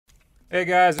Hey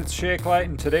guys, it's Shakelight,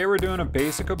 and today we're doing a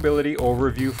basic ability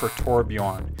overview for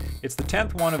Torbjorn. It's the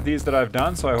 10th one of these that I've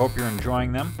done, so I hope you're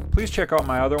enjoying them. Please check out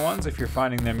my other ones if you're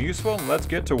finding them useful, and let's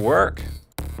get to work.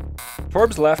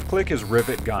 Torb's left click is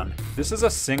Rivet Gun. This is a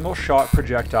single shot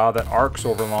projectile that arcs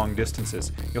over long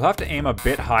distances. You'll have to aim a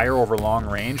bit higher over long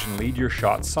range and lead your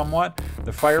shots somewhat.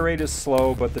 The fire rate is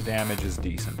slow, but the damage is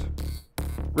decent.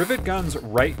 Rivet Gun's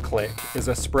right click is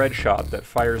a spread shot that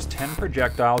fires 10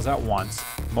 projectiles at once,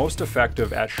 most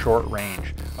effective at short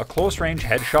range. A close range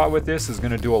headshot with this is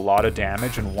going to do a lot of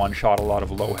damage and one-shot a lot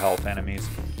of low health enemies.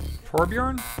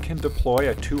 Torbjorn can deploy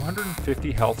a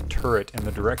 250 health turret in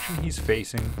the direction he's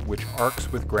facing, which arcs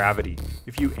with gravity.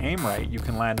 If you aim right, you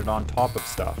can land it on top of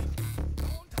stuff.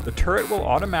 The turret will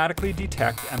automatically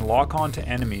detect and lock onto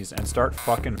enemies and start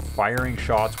fucking firing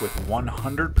shots with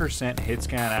 100% hit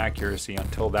scan accuracy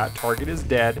until that target is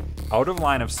dead, out of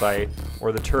line of sight,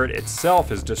 or the turret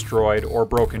itself is destroyed or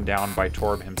broken down by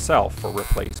Torb himself for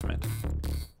replacement.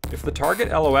 If the target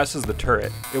LOSs the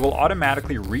turret, it will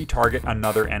automatically retarget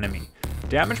another enemy.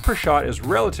 Damage per shot is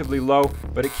relatively low,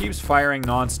 but it keeps firing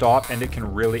non-stop and it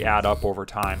can really add up over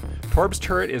time. Torb's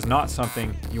turret is not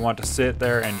something you want to sit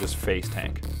there and just face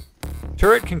tank.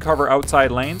 Turret can cover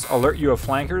outside lanes, alert you of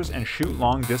flankers, and shoot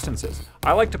long distances.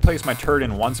 I like to place my turret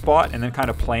in one spot and then kind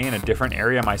of play in a different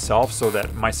area myself so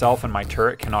that myself and my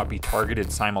turret cannot be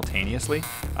targeted simultaneously.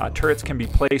 Turrets can be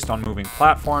placed on moving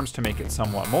platforms to make it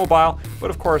somewhat mobile, but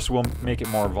of course will make it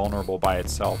more vulnerable by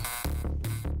itself.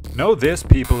 Know this,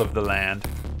 people of the land.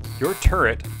 Your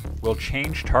turret will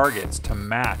change targets to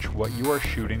match what you are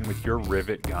shooting with your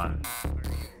rivet gun.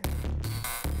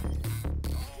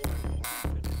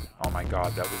 Oh my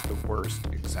god, that was the worst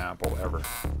example ever.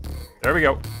 There we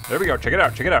go. There we go. Check it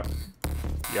out. Check it out.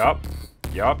 Yup.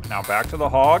 Yup. Now back to the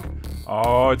hog.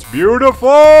 Oh, it's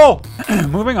beautiful!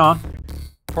 Moving on.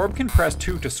 Torb can press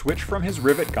 2 to switch from his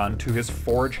rivet gun to his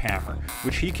forge hammer,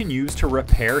 which he can use to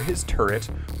repair his turret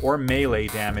or melee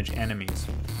damage enemies.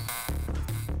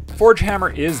 Forge hammer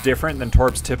is different than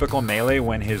Torb's typical melee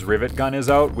when his rivet gun is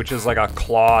out, which is like a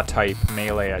claw type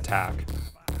melee attack.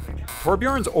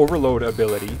 Torbjorn's overload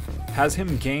ability has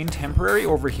him gain temporary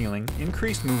overhealing,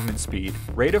 increased movement speed,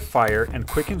 rate of fire, and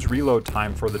quickens reload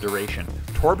time for the duration.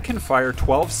 Torb can fire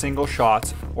 12 single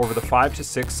shots over the 5 to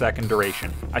 6 second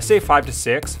duration. I say 5 to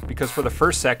 6 because for the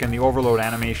first second the overload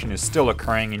animation is still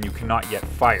occurring and you cannot yet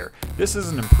fire. This is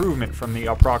an improvement from the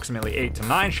approximately 8 to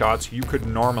 9 shots you could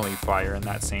normally fire in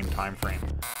that same time frame.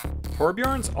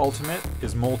 Torbjorn's ultimate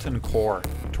is Molten Core.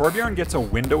 Torbjorn gets a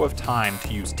window of time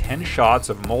to use 10 shots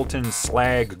of molten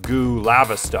slag, goo,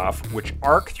 lava stuff, which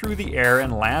arc through the air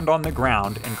and land on the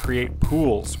ground and create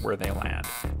pools where they land.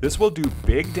 This will do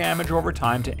big damage over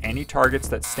time to any targets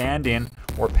that stand in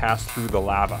or pass through the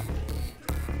lava.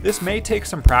 This may take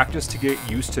some practice to get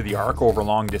used to the arc over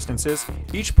long distances.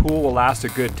 Each pool will last a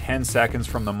good 10 seconds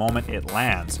from the moment it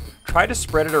lands. Try to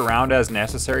spread it around as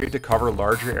necessary to cover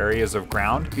larger areas of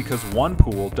ground because one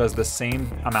pool does the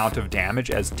same amount of damage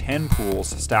as 10 pools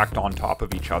stacked on top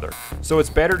of each other. So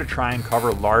it's better to try and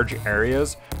cover large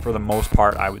areas for the most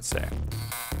part, I would say.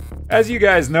 As you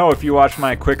guys know if you watched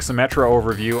my quick Symmetra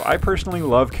overview, I personally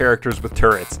love characters with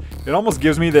turrets. It almost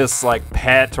gives me this like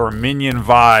pet or minion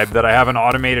vibe that I have an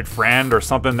automated friend or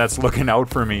something that's looking out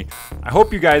for me. I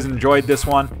hope you guys enjoyed this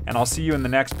one, and I'll see you in the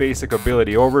next basic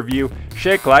ability overview.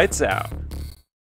 Shake lights out.